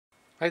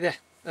Hi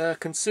there.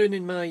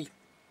 Concerning my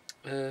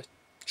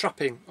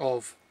trapping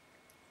of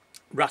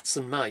rats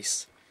and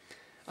mice,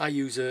 I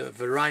use a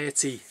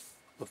variety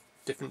of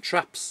different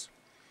traps.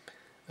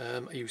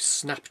 I use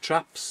snap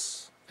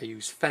traps, I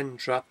use fen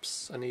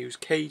traps, and I use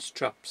cage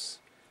traps,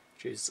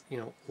 which is,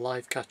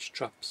 live catch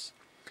traps.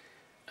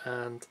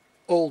 And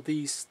all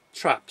these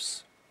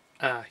traps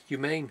are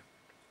humane.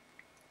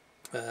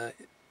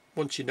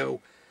 Once you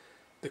know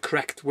the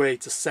correct way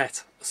to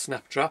set a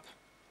snap trap,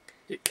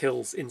 it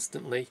kills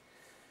instantly.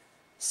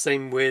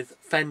 Same with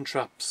fen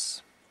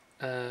traps,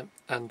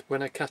 and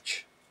when I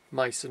catch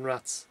mice and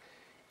rats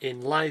in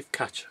live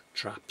catch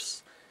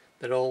traps,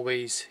 they're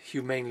always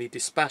humanely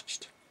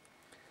dispatched.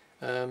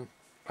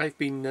 I've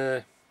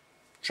been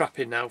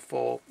trapping now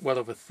for well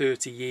over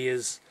 30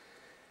 years,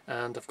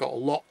 and I've got a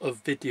lot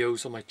of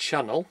videos on my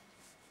channel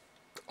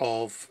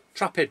of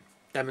trapping,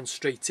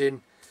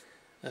 demonstrating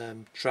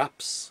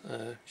traps,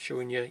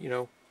 showing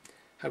you,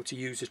 how to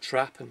use a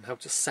trap and how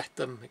to set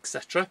them,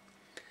 etc.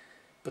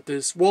 But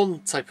there's one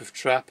type of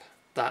trap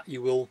that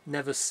you will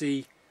never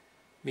see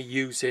me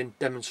using,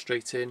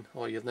 demonstrating,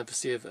 or you'll never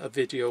see a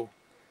video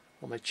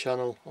on my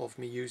channel of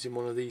me using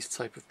one of these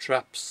type of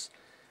traps,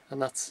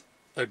 and that's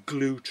a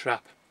glue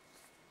trap.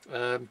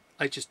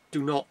 I just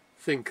do not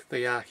think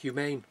they are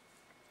humane.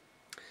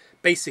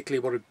 Basically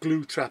what a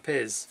glue trap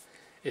is,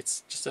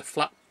 it's just a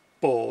flat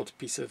board,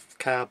 piece of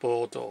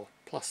cardboard or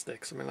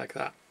plastic, something like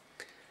that,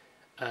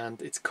 and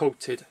it's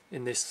coated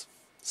in this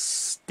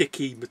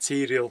sticky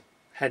material,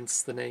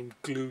 hence the name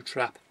glue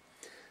trap.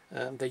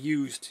 They're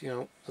used,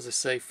 as I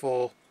say,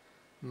 for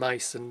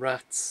mice and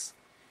rats,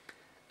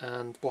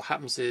 and what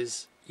happens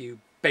is you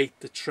bait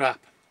the trap,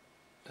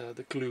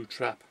 the glue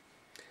trap,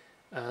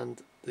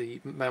 and the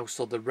mouse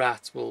or the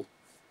rat will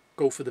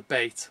go for the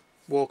bait,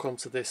 walk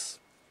onto this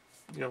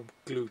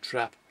glue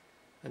trap,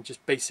 and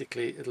just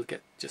basically it'll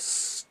get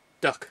just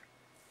stuck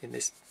in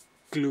this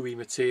gluey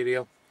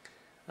material,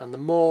 and the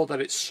more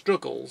that it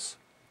struggles,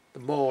 the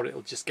more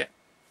it'll just get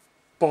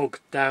bogged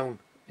down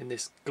in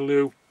this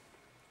glue.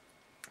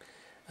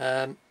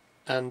 And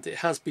it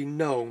has been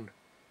known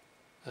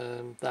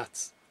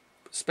that,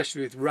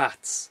 especially with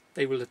rats,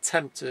 they will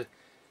attempt to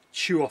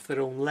chew off their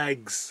own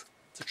legs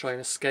to try and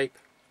escape.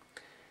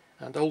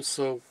 And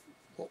also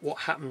what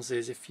happens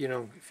is, if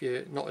you're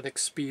not an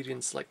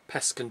experienced like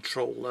pest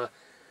controller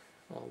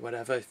or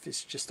whatever, if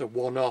it's just a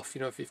one-off,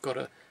 if you've got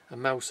a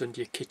mouse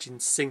under your kitchen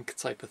sink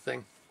type of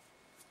thing,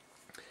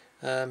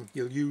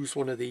 you'll use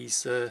one of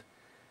these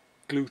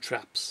glue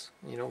traps.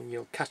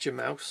 You'll catch a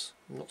mouse.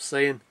 I'm not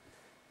saying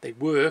they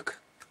work,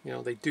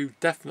 they do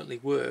definitely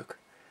work.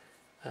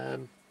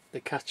 They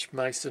catch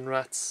mice and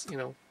rats,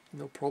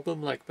 no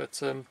problem,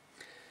 but as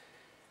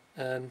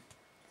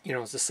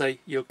I say,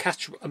 you'll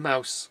catch a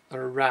mouse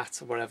or a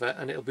rat or whatever,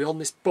 and it'll be on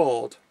this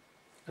board,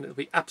 and it'll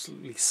be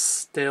absolutely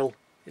still.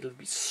 It'll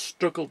be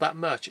struggled that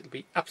much, it'll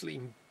be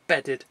absolutely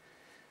embedded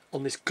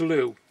on this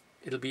glue.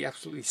 It'll be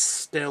absolutely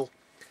still.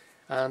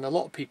 And a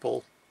lot of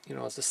people,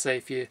 as I say,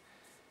 if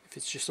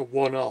it's just a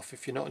one-off,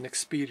 if you're not an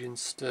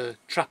experienced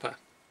trapper,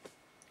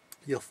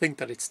 you'll think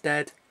that it's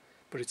dead,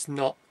 but it's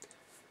not.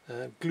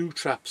 Glue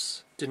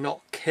traps do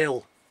not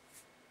kill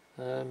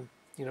the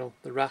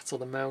rat or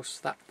the mouse.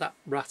 That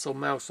rat or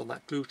mouse on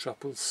that glue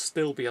trap will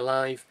still be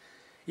alive,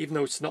 even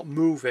though it's not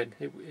moving.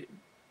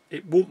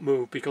 It won't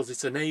move because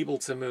it's unable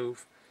to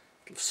move.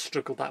 It'll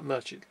struggle that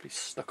much, it'll be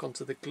stuck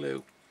onto the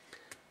glue.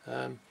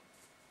 But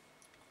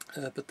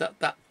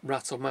that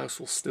rat or mouse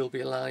will still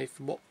be alive.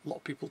 And what a lot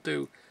of people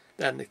do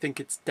then, they think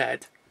it's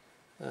dead,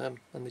 and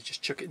they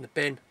just chuck it in the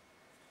bin,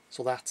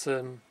 so that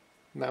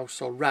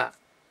mouse or rat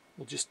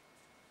will just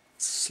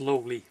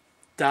slowly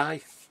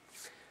die.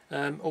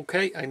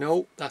 Okay, I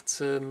know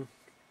that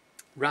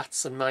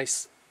rats and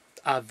mice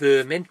are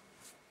vermin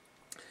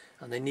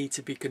and they need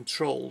to be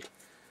controlled,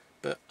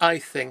 but I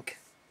think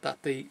that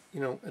at the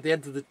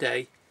end of the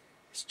day,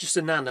 it's just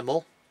an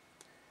animal,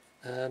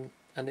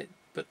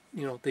 but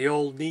they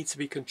all need to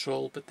be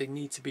controlled, but they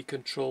need to be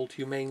controlled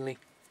humanely.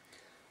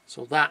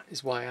 So that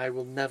is why I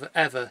will never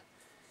ever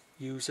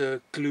use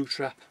a glue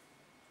trap.